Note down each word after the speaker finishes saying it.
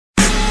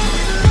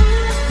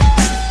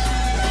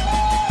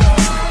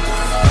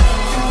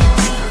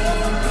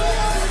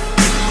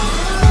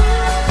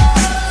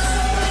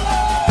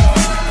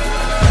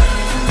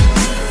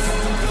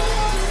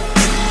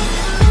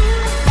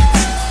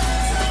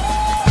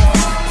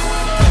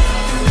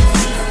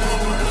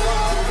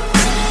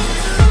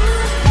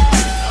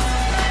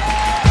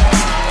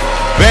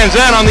Van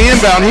Zandt on the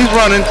inbound. He's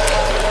running.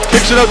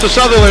 Kicks it out to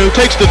Sutherland, who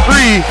takes the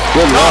three.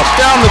 Good knocks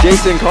down the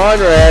Jason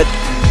Conrad.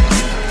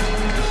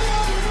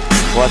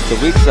 Watch the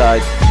weak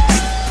side.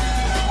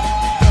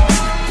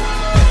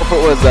 If it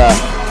was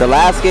the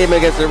last game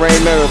against the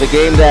Rainmen or the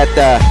game that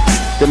the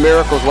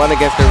Miracles won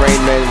against the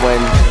Rainmen when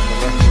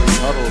the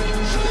referee huddled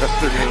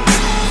yesterday.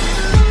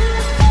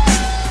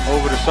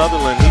 Over to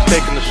Sutherland. He's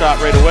taking the shot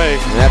right away.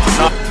 And that's a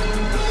knock.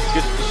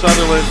 Gets to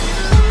Sutherland.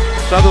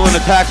 Sutherland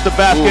attacks the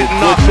basket and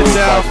knocks it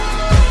down.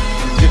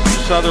 Gets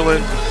to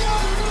Sutherland.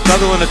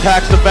 Sutherland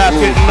attacks the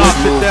basket and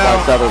knocks it down.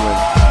 Sutherland.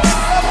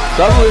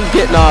 Sutherland's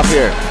getting off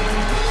here.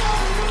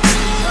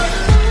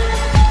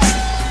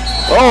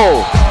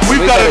 Oh!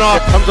 We've got it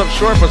off. Comes up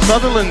short, but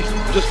Sutherland's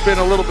just been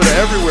a little bit of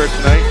everywhere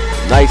tonight.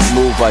 Nice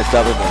move by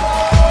Sutherland.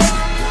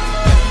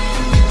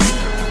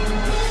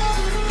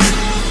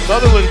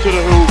 Sutherland to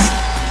the hoop.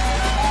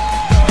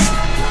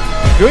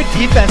 Good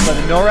defense by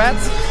the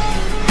Millrats.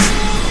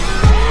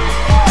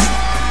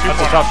 That's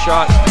a tough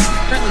shot.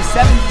 Currently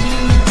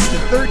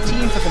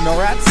 17-13 for the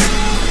Millrats.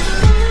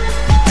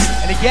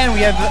 And again, we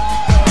have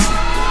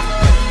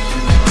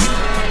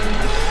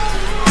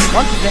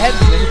Monkeys ahead.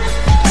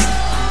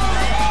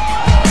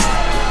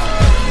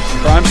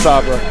 Crime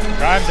Stopper.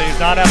 Grimes, he's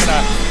not having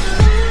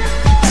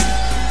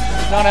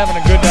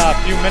a good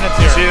few minutes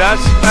here. See,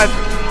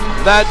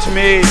 that to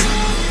me.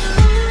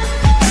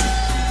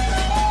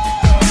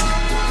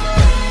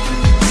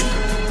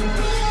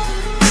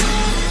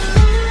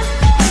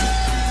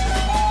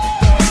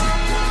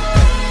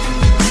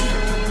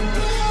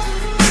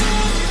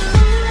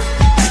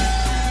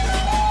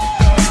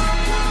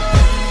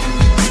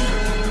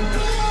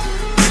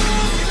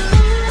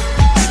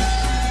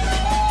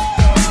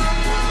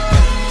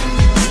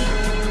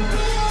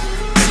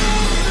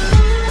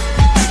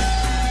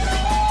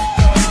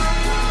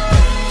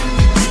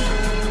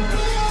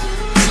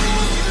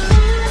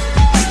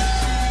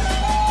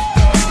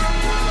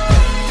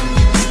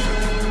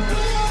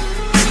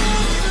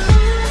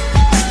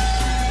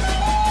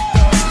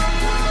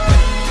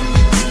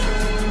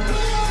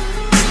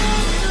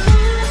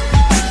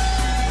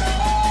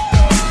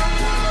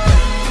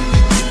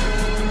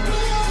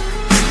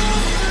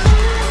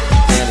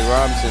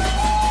 Robinson.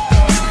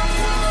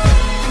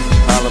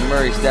 Tyler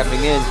Murray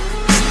stepping in.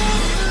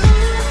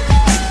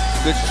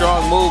 Good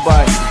strong move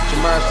by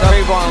Tramar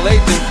Sutherland.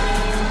 Lathan.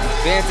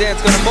 Van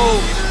Zandt's gonna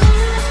move.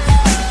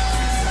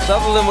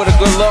 Sutherland with a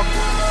good look.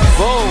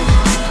 Boom.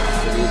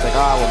 And he's like,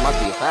 well, it must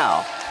be a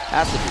foul.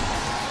 Has to be.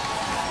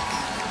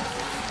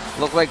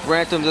 Look like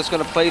Brantham's just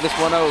gonna play this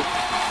one out.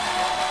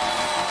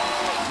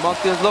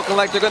 Moncton's looking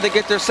like they're gonna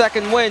get their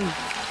second win.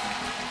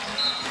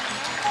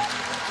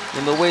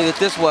 In the way that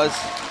this was.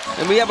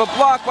 And we have a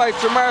block by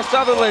Tramar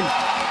Sutherland.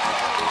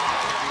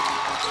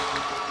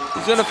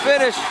 He's gonna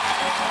finish.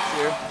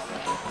 Here.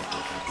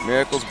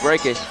 Miracles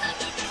break it.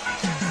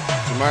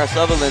 Tramar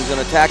Sutherland's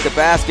gonna attack the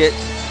basket.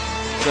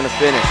 He's gonna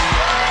finish.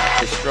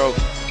 The stroke.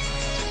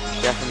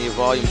 Definitely a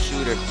volume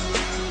shooter.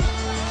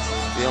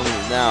 Feeling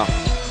it now.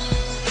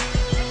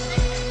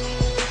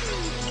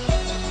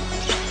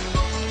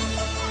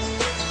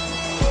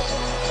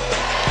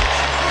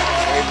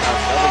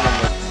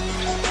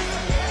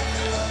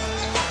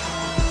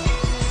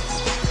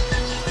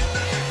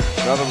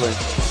 Sutherland.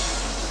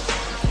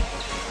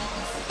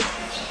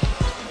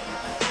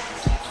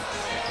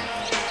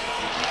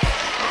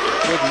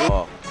 Good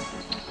move.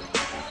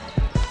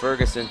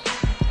 Ferguson.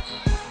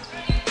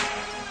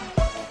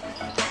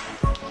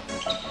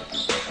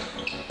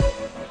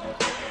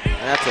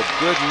 That's a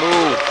good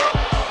move.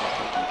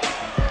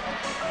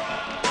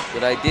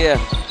 Good idea.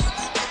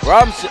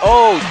 Robinson.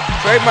 Oh,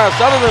 Tramar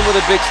Sutherland with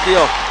a big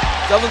steal.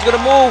 Sutherland's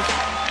gonna move.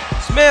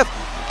 Smith.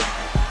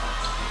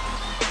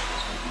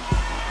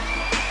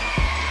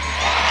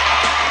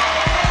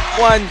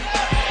 One.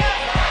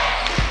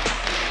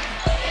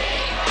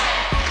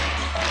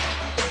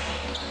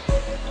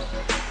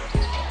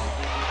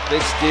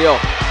 Big steal.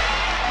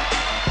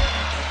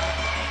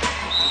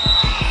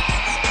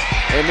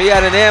 And we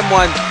had an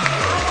M1.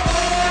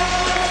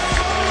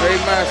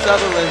 Tramar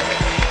Sutherland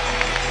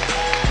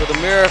for the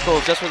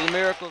Miracles, just what the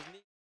Miracles need.